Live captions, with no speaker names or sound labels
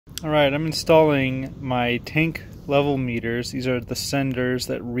Alright, I'm installing my tank level meters. These are the senders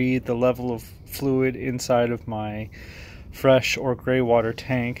that read the level of fluid inside of my fresh or gray water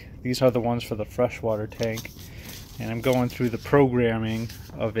tank. These are the ones for the freshwater tank. And I'm going through the programming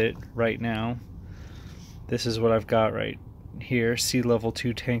of it right now. This is what I've got right here. SeeLevel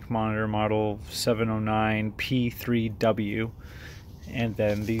 2 tank monitor model 709 P3W. And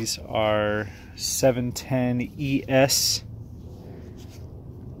then these are 710 ES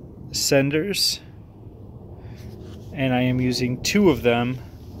senders, and I am using 2 of them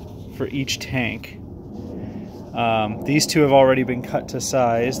for each tank. These 2 have already been cut to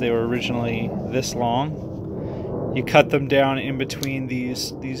size. They were originally this long. You cut them down in between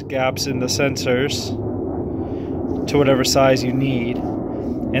these gaps in the sensors to whatever size you need.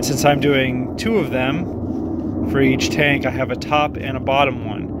 And since I'm doing 2 of them for each tank, I have a top and a bottom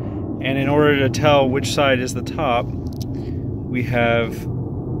one. And in order to tell which side is the top, we have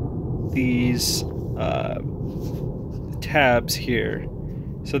these tabs here.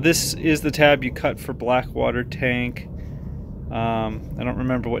 So this is the tab you cut for black water tank. I don't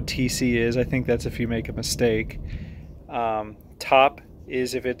remember what TC is. I think that's if you make a mistake. Top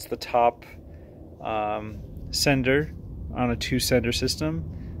is if it's the top sender on a 2-sender system.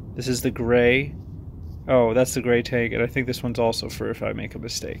 This is the gray. Oh, that's the gray tank, and I think this one's also for if I make a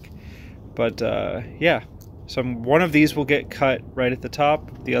mistake. But yeah. So one of these will get cut right at the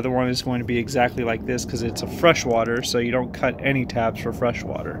top. The other one is going to be exactly like this because it's a freshwater, so you don't cut any tabs for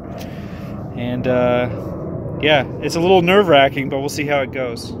freshwater. And yeah, it's a little nerve-wracking, but we'll see how it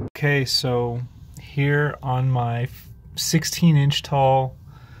goes. Okay, so here on my 16-inch tall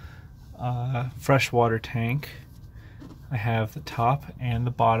freshwater tank, I have the top and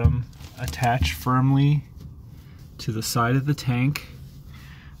the bottom attached firmly to the side of the tank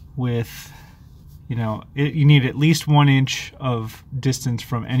with, you know, you need at least 1 inch of distance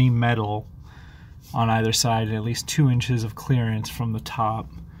from any metal on either side and at least 2 inches of clearance from the top.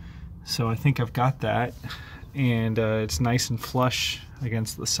 So I think I've got that, and it's nice and flush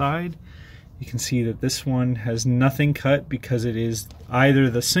against the side. You can see that this one has nothing cut because it is either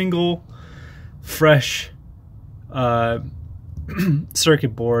the single fresh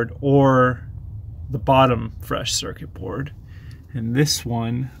circuit board or the bottom fresh circuit board. And this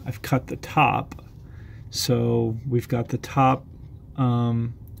one, I've cut the top. So we've got the top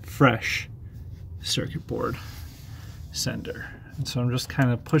fresh circuit board sender. And so I'm just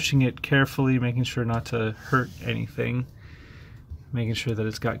kind of pushing it carefully, making sure not to hurt anything, making sure that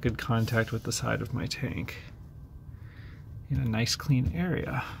it's got good contact with the side of my tank in a nice clean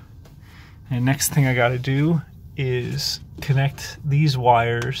area. And next thing I got to do is connect these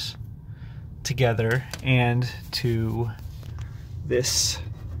wires together and to this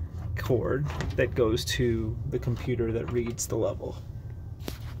cord that goes to the computer that reads the level.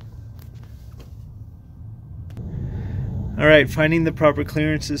 Alright, finding the proper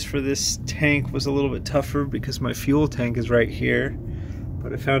clearances for this tank was a little bit tougher because my fuel tank is right here,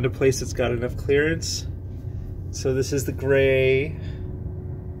 but I found a place that's got enough clearance. So this is the gray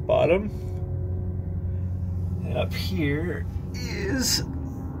bottom, and up here is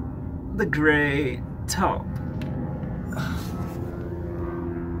the gray top.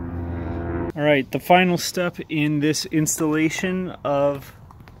 Alright, the final step in this installation of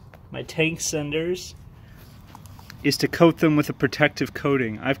my tank senders is to coat them with a protective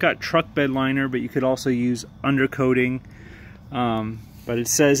coating. I've got truck bed liner, but you could also use undercoating. But it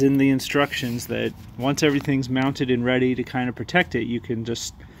says in the instructions that once everything's mounted and ready to kind of protect it, you can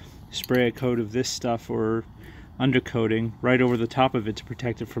just spray a coat of this stuff or undercoating right over the top of it to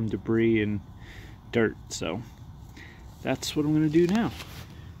protect it from debris and dirt. So that's what I'm going to do now.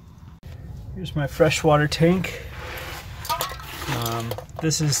 Here's my freshwater tank.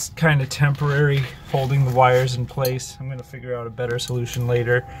 This is kind of temporary, holding the wires in place. I'm going to figure out a better solution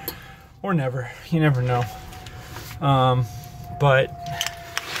later, or never. You never know. But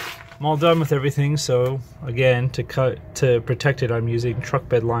I'm all done with everything, so again, to protect it, I'm using truck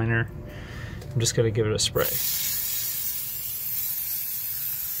bed liner. I'm just going to give it a spray.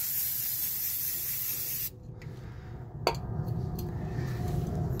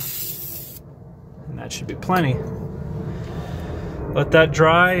 And that should be plenty. Let that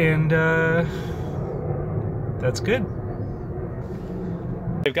dry, and that's good.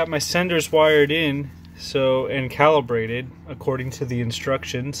 I've got my senders wired in and calibrated according to the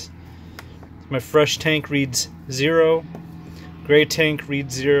instructions. My fresh tank reads 0, gray tank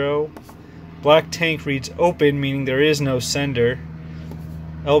reads 0, black tank reads open, meaning there is no sender,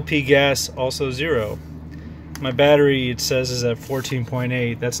 LP gas also 0. My battery, it says, is at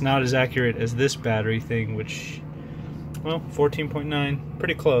 14.8. That's not as accurate as this battery thing, which Well, 14.9,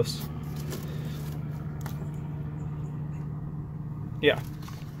 pretty close. Yeah.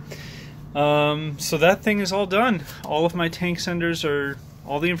 So that thing is all done. All of my tank senders are,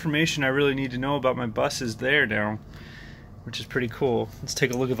 all the information I really need to know about my bus is there now, which is pretty cool. Let's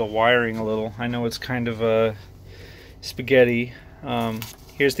take a look at the wiring a little. I know it's kind of a spaghetti.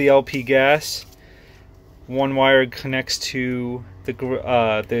 Here's the LP gas. One wire connects to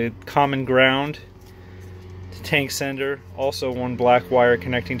the common ground, the tank sender. Also one black wire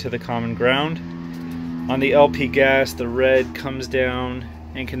connecting to the common ground. On the LP gas, the red comes down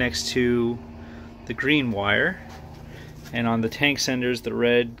and connects to the green wire. And on the tank senders, the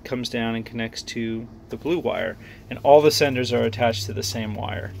red comes down and connects to the blue wire. And all the senders are attached to the same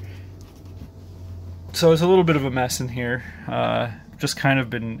wire. So it's a little bit of a mess in here. Just kind of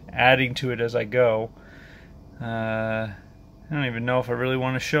been adding to it as I go. I don't even know if I really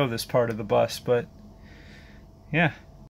want to show this part of the bus, but yeah.